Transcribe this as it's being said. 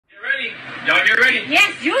Y'all get ready?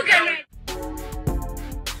 Yes, you get ready.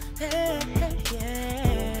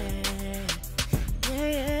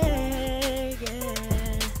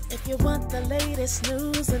 If you want the latest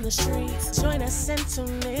news in the streets, join us and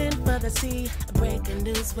tune in for the tea. Breaking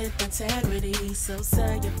news with integrity. So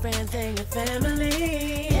tell your friends and your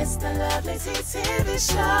family. It's the Lovelyti TV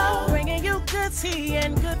show, bringing you good tea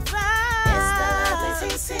and good vibes.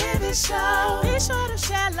 It's the Lovelyti TV show. Be sure to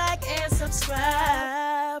share, like, and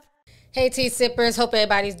subscribe. Hey tea sippers, hope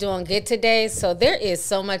everybody's doing good today. So there is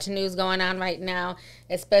so much news going on right now,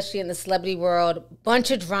 especially in the celebrity world.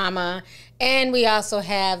 Bunch of drama. And we also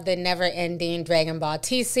have the never-ending Dragon Ball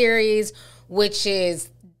T series, which is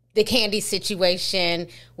the Kandi situation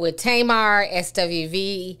with Tamar,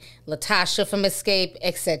 SWV, Latocha from Escape,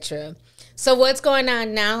 etc. So what's going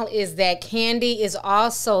on now is that Kandi is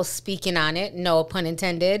also speaking on it, no pun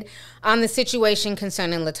intended, on the situation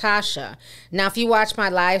concerning Latocha. Now, if you watched my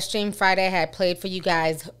live stream Friday, I had played for you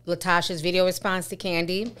guys Latocha's video response to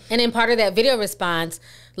Kandi. And in part of that video response,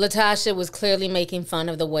 Latocha was clearly making fun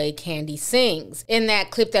of the way Kandi sings. In that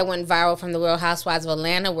clip that went viral from the Real Housewives of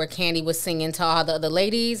Atlanta, where Kandi was singing to all the other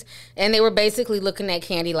ladies, and they were basically looking at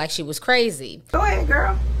Kandi like she was crazy. Go ahead,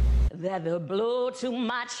 girl. That the blow to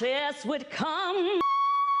my chest would come.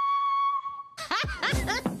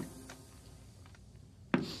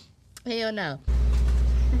 Hell no.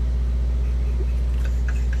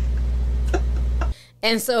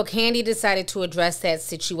 And so Kandi decided to address that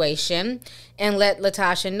situation and let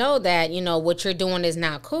Latocha know that, you know, what you're doing is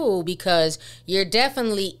not cool because you're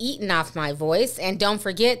definitely eating off my voice. And don't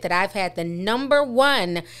forget that I've had the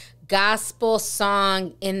 #1 gospel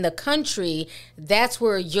song in the country. That's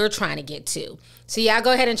where you're trying to get to. So y'all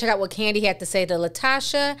go ahead and check out what Kandi had to say to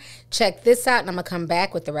Latocha. Check this out, and I'm gonna come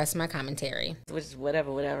back with the rest of my commentary. Which is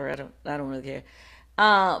whatever. I don't really care.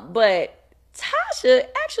 But Tasha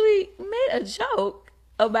actually made a joke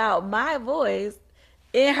about my voice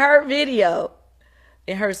in her video,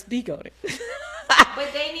 in her speak on it.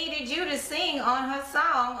 But they needed you to sing on her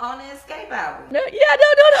song on the Escape album. No.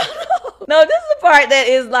 No, this is the part that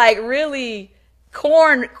is like really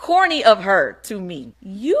corny of her to me.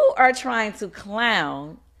 You are trying to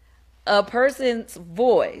clown a person's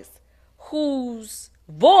voice whose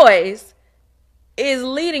voice is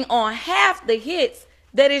leading on half the hits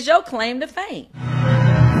that is your claim to fame.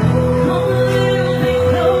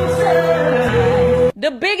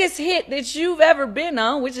 The biggest hit that you've ever been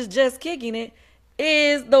on, which is Just Kicking It,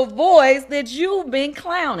 is the voice that you've been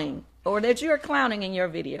clowning or that you're clowning in your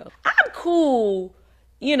video. I'm cool.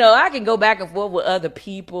 You know, I can go back and forth with other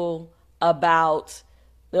people about,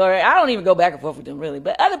 or I don't even go back and forth with them really,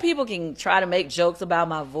 but other people can try to make jokes about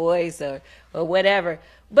my voice or whatever.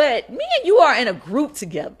 But me and you are in a group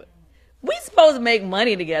together. We supposed to make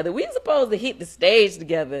money together. We supposed to hit the stage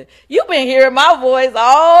together. You've been hearing my voice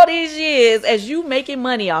all these years as you making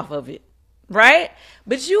money off of it, right?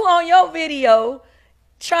 But you on your video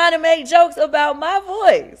trying to make jokes about my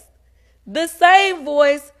voice. The same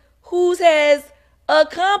voice who has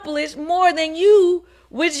accomplished more than you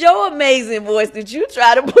with your amazing voice that you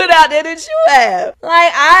try to put out there that you have.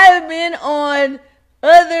 Like, I've been on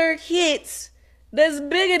other hits that's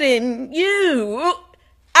bigger than you.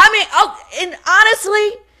 I mean, and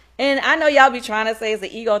honestly, and I know y'all be trying to say it's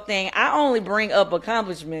an ego thing. I only bring up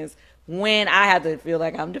accomplishments when I have to feel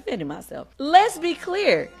like I'm defending myself. Let's be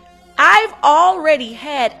clear. I've already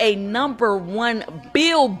had a #1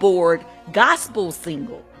 Billboard gospel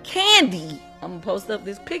single. Kandi. I'm going to post up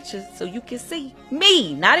this picture so you can see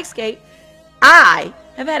me, not Escape. I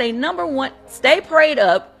have had a #1, Stay Prayed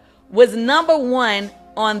Up, was #1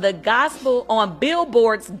 on the gospel, on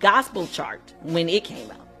Billboard's gospel chart when it came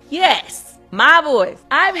out. Yes, my voice.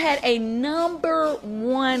 I've had a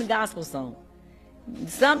 #1 gospel song.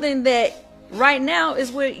 Something that right now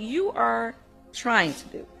is what you are trying to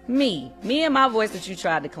do. Me and my voice that you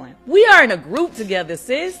tried to clown. We are in a group together,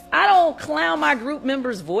 sis. I don't clown my group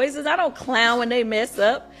members' voices. I don't clown when they mess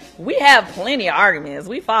up. We have plenty of arguments.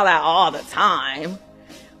 We fall out all the time.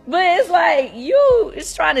 But it's like you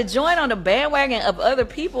is trying to join on the bandwagon of other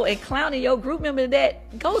people and clowning your group member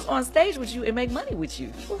that goes on stage with you and make money with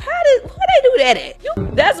you. Well, where they do that at?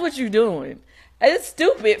 That's what you're doing. It's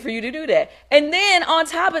stupid for you to do that. And then on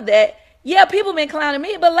top of that, yeah, people been clowning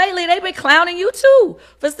me, but lately they've been clowning you too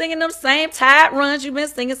for singing them same tide runs you've been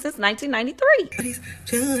singing since 1993.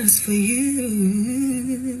 Just for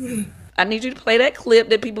you. I need you to play that clip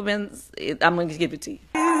that people been. I'm gonna give it to you.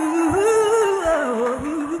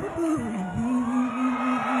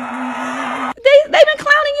 They've been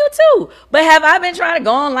clowning you too. But have I been trying to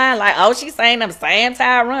go online like, oh, she's saying them same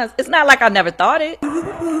tide runs? It's not like I never thought it.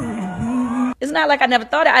 It's not like I never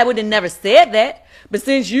thought it. I would have never said that. But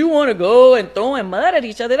since you want to go and throwing mud at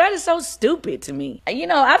each other, that is so stupid to me. You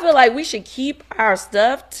know, I feel like we should keep our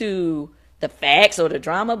stuff to the facts or the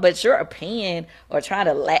drama, but your opinion or trying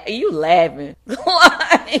to laugh, you laughing.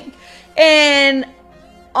 Like, and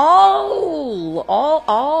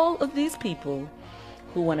all of these people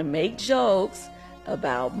who want to make jokes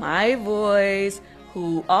about my voice,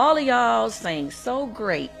 who all of y'all sing so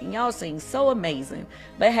great and y'all sing so amazing,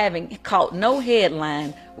 but having caught no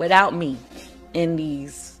headline without me in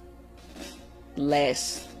these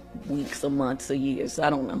last weeks or months or years. I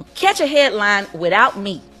don't know. Catch a headline without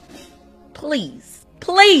me. Please.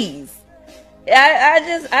 Please.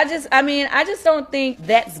 I just don't think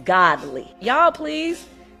that's godly. Y'all, please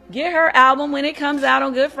get her album when it comes out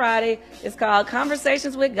on Good Friday. It's called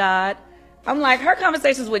Conversations with God. I'm like, her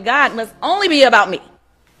conversations with God must only be about me.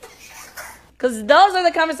 Because those are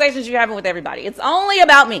the conversations you're having with everybody. It's only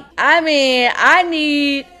about me. I mean, I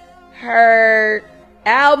need her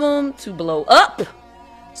album to blow up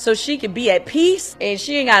so she can be at peace and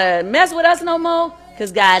she ain't got to mess with us no more.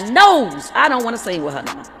 Because God knows I don't want to sing with her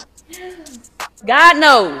no more. God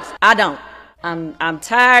knows I don't. I'm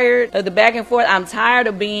tired of the back and forth. I'm tired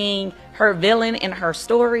of being her villain in her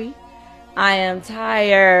story. I am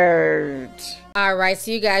tired. All right,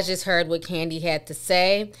 so you guys just heard what Kandi had to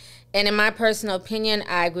say. And in my personal opinion,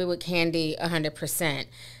 I agree with Kandi 100%.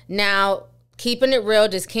 Now, keeping it real,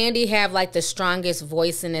 does Kandi have like the strongest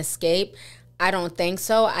voice in Escape? I don't think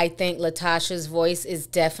so. I think Latocha's voice is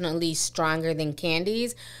definitely stronger than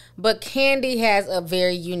Kandi's. But Kandi has a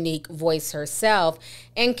very unique voice herself.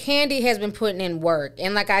 And Kandi has been putting in work.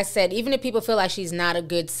 And like I said, even if people feel like she's not a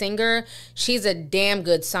good singer, she's a damn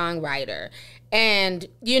good songwriter. And,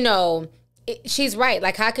 you know, she's right.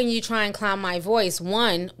 Like, how can you try and clown my voice?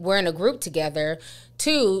 One, we're in a group together.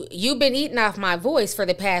 Two, you've been eating off my voice for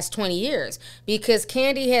the past 20 years because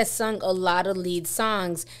Kandi has sung a lot of lead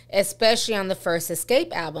songs, especially on the first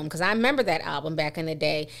Escape album, because I remember that album back in the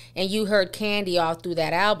day, and you heard Kandi all through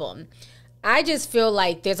that album. I just feel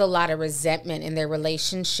like there's a lot of resentment in their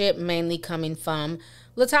relationship, mainly coming from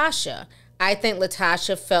Latocha. I think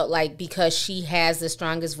Latocha felt like because she has the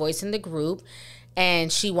strongest voice in the group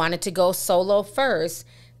and she wanted to go solo first,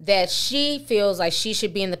 that she feels like she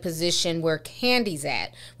should be in the position where Kandi's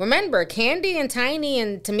at. Remember, Kandi and Tiny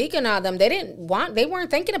and Tamika and all them, they weren't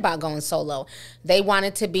thinking about going solo. They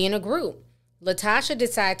wanted to be in a group. Latocha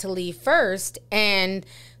decided to leave first, and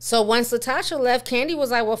so once Latocha left, Kandi was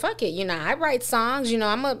like, well, fuck it. You know, I write songs. You know,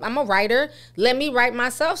 I'm a writer. Let me write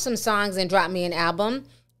myself some songs and drop me an album.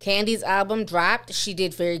 Kandi's album dropped. She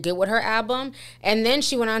did very good with her album. And then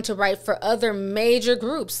she went on to write for other major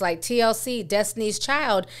groups like TLC, Destiny's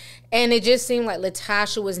Child. And it just seemed like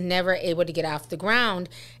Latocha was never able to get off the ground.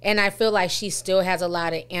 And I feel like she still has a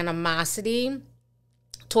lot of animosity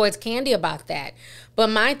towards Kandi about that. But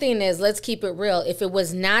my thing is, let's keep it real. If it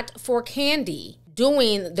was not for Kandi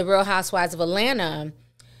doing The Real Housewives of Atlanta,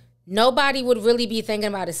 nobody would really be thinking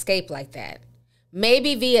about Escape like that.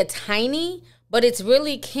 Maybe via Tiny, but it's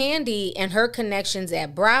really Kandi and her connections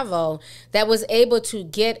at Bravo that was able to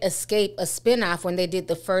get Escape a spinoff when they did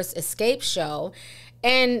the first Escape show.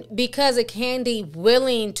 And because of Kandi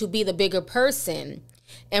willing to be the bigger person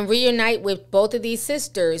and reunite with both of these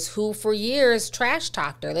sisters who for years trash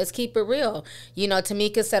talked her. Let's keep it real. You know,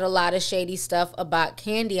 Tamika said a lot of shady stuff about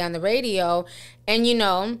Kandi on the radio. And, you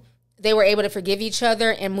know, they were able to forgive each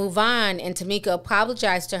other and move on, and Tamika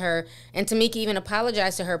apologized to her, and Tamika even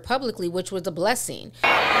apologized to her publicly, which was a blessing.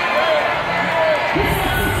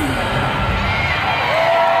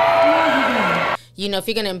 You know, if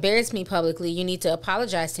you're going to embarrass me publicly, you need to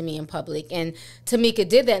apologize to me in public. And Tamika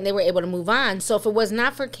did that, and they were able to move on. So if it was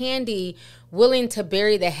not for Kandi willing to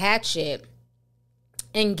bury the hatchet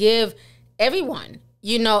and give everyone,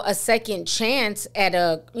 you know, a second chance at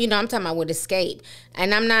a, you know, I'm talking about with Escape.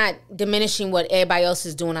 And I'm not diminishing what everybody else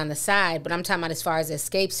is doing on the side, but I'm talking about as far as the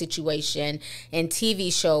Escape situation and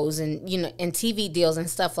TV shows and, you know, and TV deals and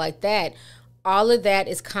stuff like that. All of that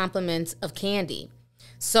is compliments of Kandi.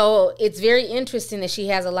 So it's very interesting that she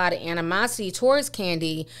has a lot of animosity towards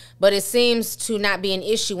Kandi, but it seems to not be an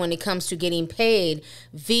issue when it comes to getting paid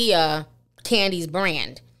via Kandi's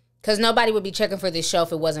brand. Because nobody would be checking for this show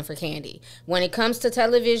if it wasn't for Kandi. When it comes to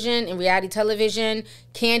television and reality television,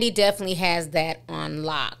 Kandi definitely has that on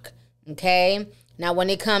lock, okay? Now,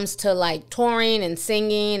 when it comes to, like, touring and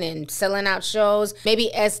singing and selling out shows,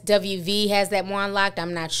 maybe SWV has that more unlocked.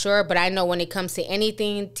 I'm not sure. But I know when it comes to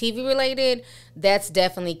anything TV-related, that's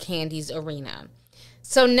definitely Kandi's arena.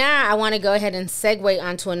 So now I want to go ahead and segue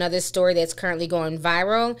onto another story that's currently going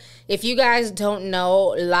viral. If you guys don't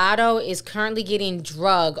know, Latto is currently getting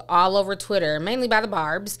drugged all over Twitter, mainly by the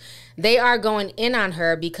Barbs. They are going in on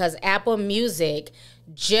her because Apple Music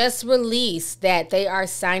just released that they are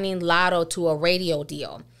signing Latto to a radio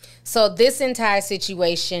deal. So this entire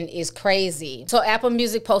situation is crazy. So Apple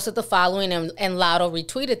Music posted the following, and Latto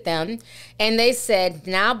retweeted them. And they said,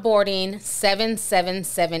 now boarding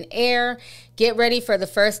 777 Air. Get ready for the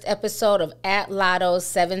first episode of at Latto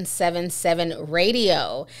 777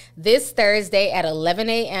 Radio this Thursday at 11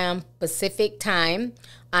 a.m. Pacific time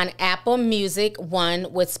on Apple Music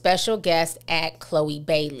One with special guest at Chloe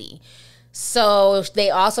Bailey. So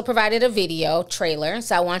they also provided a video trailer.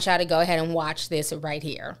 So I want y'all to go ahead and watch this right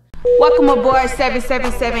here. Welcome aboard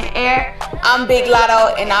 777 Air. I'm Big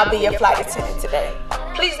Latto and I'll be your flight attendant today.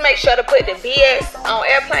 Please make sure to put the BS on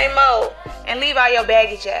airplane mode and leave all your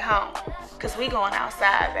baggage at home, cause we going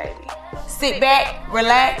outside, baby. Sit back,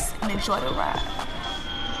 relax, and enjoy the ride.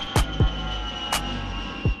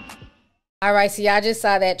 All right, so y'all just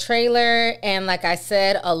saw that trailer, and like I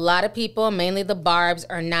said, a lot of people, mainly the Barbs,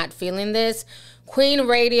 are not feeling this. Queen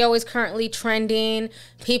Radio is currently trending.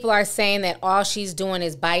 People are saying that all she's doing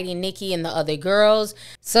is biting Nicki and the other girls.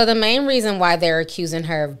 So the main reason why they're accusing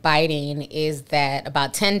her of biting is that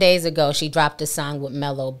about 10 days ago, she dropped a song with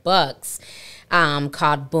Mellow Bucks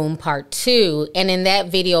called Boom Part 2. And in that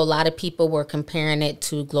video, a lot of people were comparing it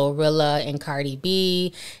to Glorilla and Cardi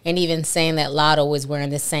B, and even saying that Latto was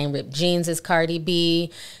wearing the same ripped jeans as Cardi B.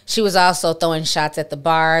 She was also throwing shots at the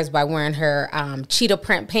Barbs by wearing her cheetah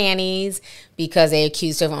print panties because they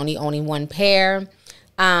accused her of only owning one pair.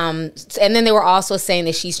 And then they were also saying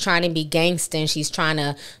that she's trying to be gangsta and she's trying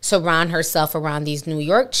to surround herself around these New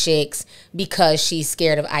York chicks because she's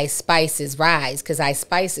scared of Ice Spice's rise, because Ice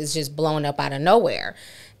Spice is just blowing up out of nowhere.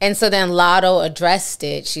 And so then Latto addressed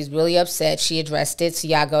it. She's really upset. She addressed it. So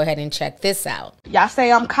y'all go ahead and check this out. Y'all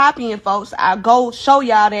say I'm copying, folks. I go show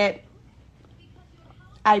y'all that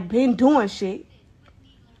I've been doing shit.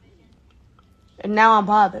 And now I'm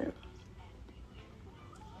bothered.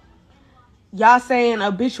 Y'all saying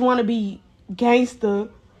a bitch wanna be gangster.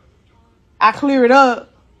 I clear it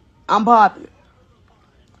up. I'm bothered.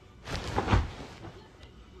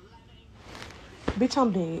 Bitch,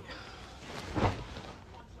 I'm dead.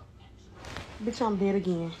 Bitch, I'm dead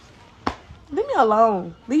again. Leave me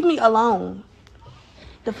alone. Leave me alone.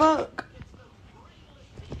 The fuck?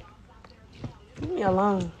 Leave me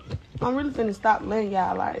alone. I'm really finna stop letting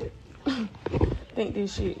y'all like think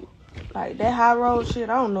this shit. Like, that high road shit,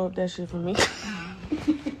 I don't know if that shit for me.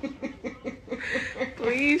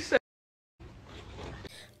 Please.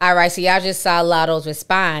 All right, so y'all just saw Latto's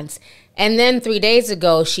response. And then 3 days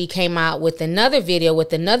ago, she came out with another video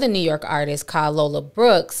with another New York artist called Lola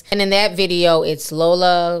Brooks. And in that video, it's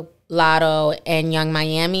Lola, Latto, and Young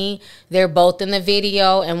Miami. They're both in the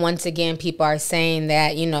video. And once again, people are saying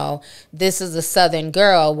that, you know, this is a Southern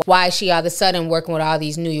girl. Why is she all of a sudden working with all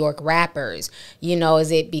these New York rappers? You know, is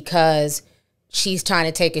it because she's trying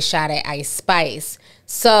to take a shot at Ice Spice?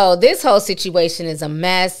 So this whole situation is a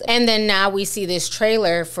mess. And then now we see this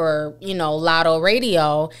trailer for, you know, Latto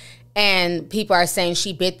Radio. And people are saying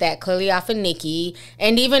she bit that clearly off of Nicki.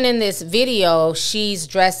 And even in this video, she's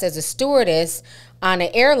dressed as a stewardess on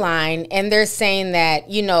an airline, and they're saying that,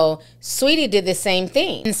 you know, Sweetie did the same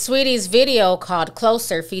thing. In Sweetie's video called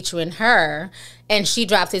Closer featuring her, and she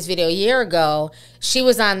dropped this video a year ago, she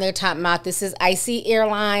was on there talking about this is Icy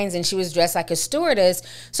Airlines, and she was dressed like a stewardess.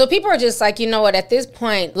 So people are just like, you know what, at this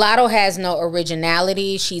point, Latto has no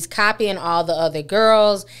originality. She's copying all the other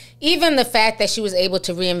girls. Even the fact that she was able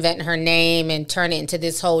to reinvent her name and turn it into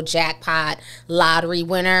this whole jackpot lottery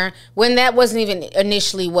winner, when that wasn't even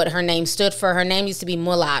initially what her name stood for. Her name used to be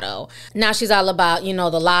Mulatto. Now she's all about, you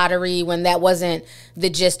know, the lottery, when that wasn't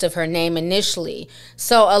the gist of her name initially.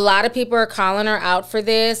 So a lot of people are calling her out for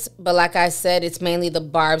this, but like I said, it's mainly the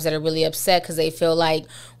Barbs that are really upset because they feel like,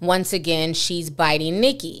 once again, she's biting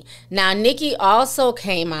Nicki. Now, Nicki also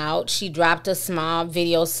came out. She dropped a small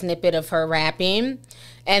video snippet of her rapping.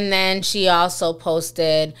 And then she also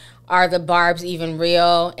posted, are the Barbs even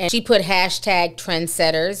real? And she put hashtag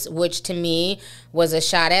trendsetters, which to me was a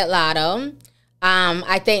shot at Latto.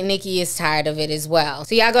 I think Nicki is tired of it as well.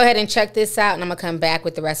 So y'all go ahead and check this out, and I'm going to come back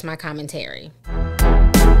with the rest of my commentary.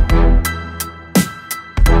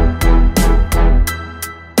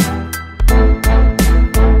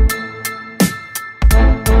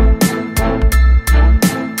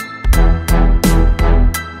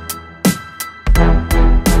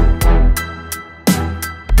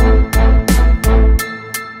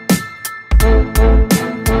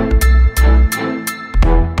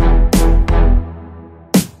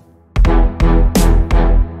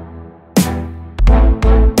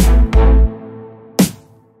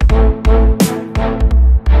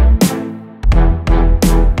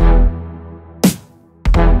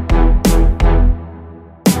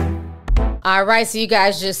 All right, so you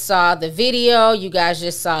guys just saw the video, you guys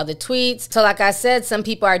just saw the tweets. So like I said, some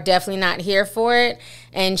people are definitely not here for it,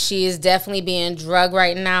 and she is definitely being drugged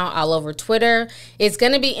right now all over Twitter. It's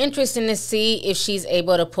going to be interesting to see if she's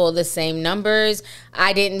able to pull the same numbers.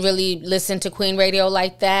 I didn't really listen to Queen Radio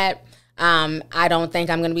like that. I don't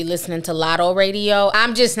think I'm going to be listening to Latto Radio.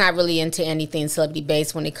 I'm just not really into anything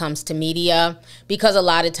celebrity-based when it comes to media, because a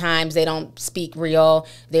lot of times they don't speak real.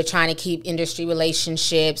 They're trying to keep industry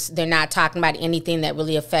relationships. They're not talking about anything that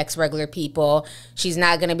really affects regular people. She's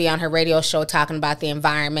not going to be on her radio show talking about the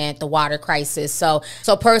environment, the water crisis. So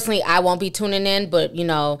personally, I won't be tuning in, but, you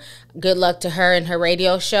know, good luck to her and her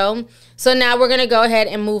radio show. So now we're going to go ahead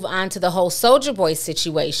and move on to the whole Soulja Boy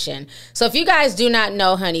situation. So if you guys do not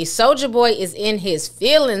know, honey, Soulja Boy is in his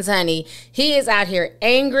feelings, honey. He is out here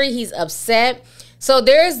angry. He's upset. So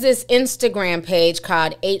there's this Instagram page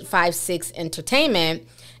called 856 Entertainment.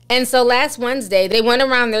 And so last Wednesday, they went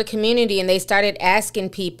around their community and they started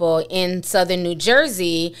asking people in southern New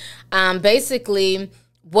Jersey, basically,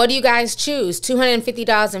 what do you guys choose?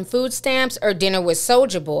 $250 in food stamps or dinner with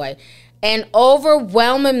Soulja Boy? And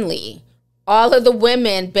overwhelmingly, all of the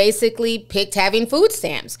women basically picked having food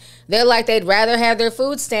stamps. They're like they'd rather have their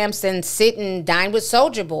food stamps than sit and dine with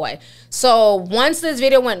Soulja Boy. So once this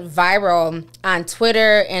video went viral on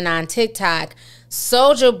Twitter and on TikTok,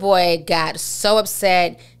 Soulja Boy got so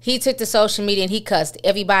upset. He took to social media and he cussed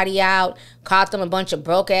everybody out, called them a bunch of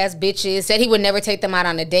broke-ass bitches, said he would never take them out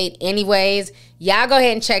on a date anyways. Y'all go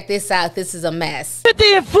ahead and check this out. This is a mess.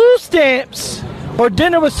 50 in food stamps or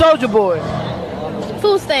dinner with Soulja Boy?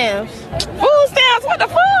 Food stamps. Food stamps? What the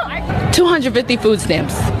fuck? 250 food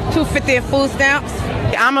stamps. 250 in food stamps.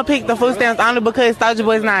 I'm gonna pick the food stamps only because Soulja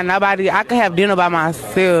Boy's not nobody. I could have dinner by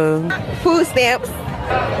myself. Food stamps.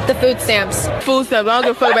 The food stamps. Food stamps. I don't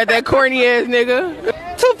give a fuck about that corny ass nigga.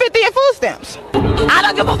 250 in food stamps. I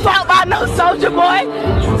don't give a fuck about no Soulja Boy.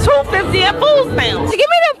 250 in food stamps. Give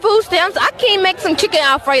me them food stamps. I can't make some chicken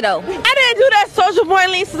Alfredo. I didn't do that Soulja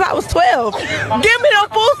Boy lean since I was 12. Give me them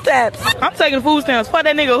food stamps. I'm taking the food stamps. Fuck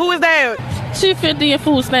that nigga. Who is that? 250 in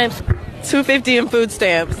food stamps. 250 in food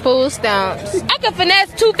stamps. Food stamps. I can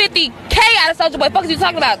finesse 250K out of Soulja Boy. Fuck is you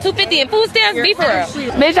talking about? 250 in food stamps? Be for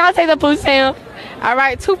real. Bitch, I'll take the food stamp. All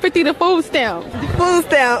right, 250 the food stamps. Food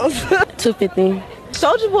stamps. 250.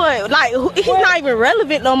 Soulja Boy, like he's not even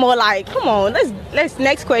relevant no more. Like, come on, let's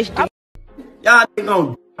next question. Y'all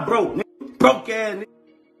niggas broke ass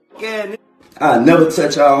nigga. I never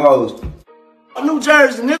touch y'all hoes. New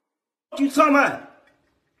Jersey, nigga. What you talking about?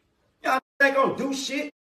 Y'all ain't gonna do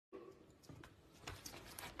shit.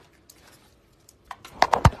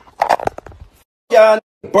 Y'all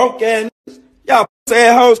broke ass niggas. Y'all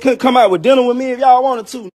sad hoes couldn't come out with dinner with me if y'all wanted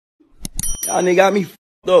to. Y'all nigga got me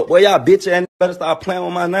f***ed up. Boy, y'all bitch ass better start playing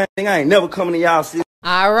with my name. I ain't never coming to y'all city.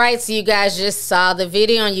 All right, so you guys just saw the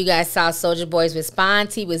video and you guys saw Soulja Boy's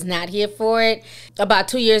response. He was not here for it. About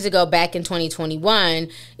 2 years ago, back in 2021,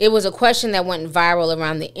 it was a question that went viral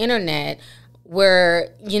around the internet where,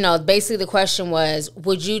 you know, basically the question was,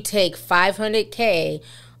 would you take $500K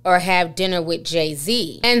or have dinner with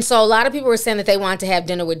Jay-Z? And so a lot of people were saying that they want to have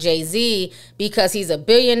dinner with Jay-Z because he's a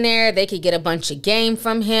billionaire. They could get a bunch of game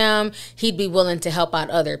from him. He'd be willing to help out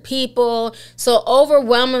other people. So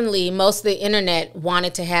overwhelmingly, most of the internet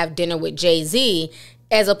wanted to have dinner with Jay-Z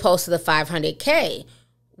as opposed to the $500K.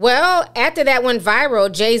 Well, after that went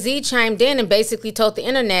viral, Jay-Z chimed in and basically told the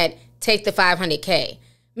internet, take the $500K.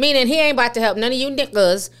 Meaning he ain't about to help none of you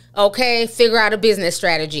niggas, okay, figure out a business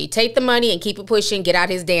strategy. Take the money and keep it pushing, get out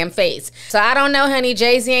his damn face. So I don't know, honey.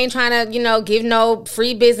 Jay-Z ain't trying to, you know, give no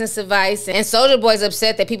free business advice. And Soulja Boy's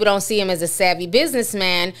upset that people don't see him as a savvy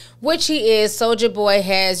businessman, which he is. Soulja Boy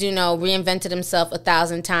has, you know, reinvented himself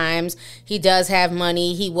 1,000 times. He does have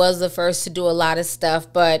money. He was the first to do a lot of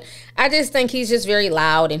stuff. But I just think he's just very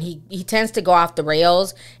loud and he tends to go off the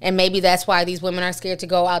rails. And maybe that's why these women are scared to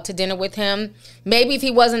go out to dinner with him. Maybe if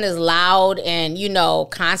he wasn't as loud and, you know,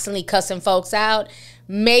 constantly cussing folks out,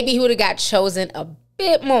 maybe he would have got chosen a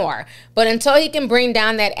bit more. But until he can bring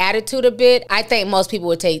down that attitude a bit, I think most people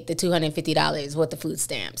would take the $250 with the food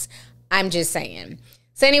stamps. I'm just saying.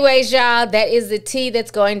 So anyways, y'all, that is the tea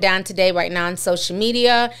that's going down today right now on social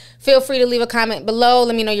media. Feel free to leave a comment below.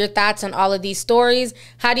 Let me know your thoughts on all of these stories.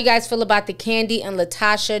 How do you guys feel about the Kandi and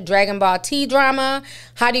Latocha Dragon Ball T drama?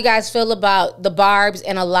 How do you guys feel about the Barbs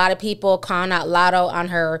and a lot of people calling out Latto on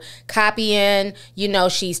her copying? You know,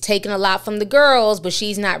 she's taking a lot from the girls, but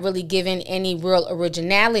she's not really giving any real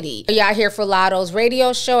originality. Are y'all here for Latto's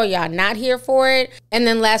radio show? Are y'all not here for it? And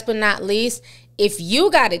then last but not least, if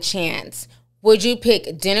you got a chance, Would you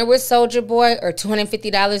pick dinner with Soulja Boy or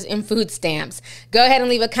 $250 in food stamps? Go ahead and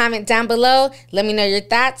leave a comment down below. Let me know your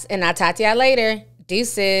thoughts, and I'll talk to y'all later.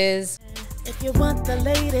 Deuces. If you want the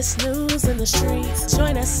latest news in the streets,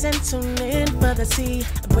 join us and tune in for the tea.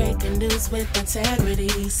 Breaking news with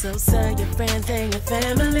integrity. So tell your friends and your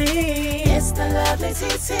family. It's the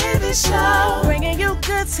Lovelyti TV show, bringing you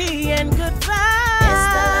good tea and good vibes. It's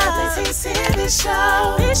the Lovelyti TV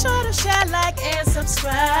show. Be sure to share, like, and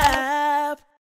subscribe.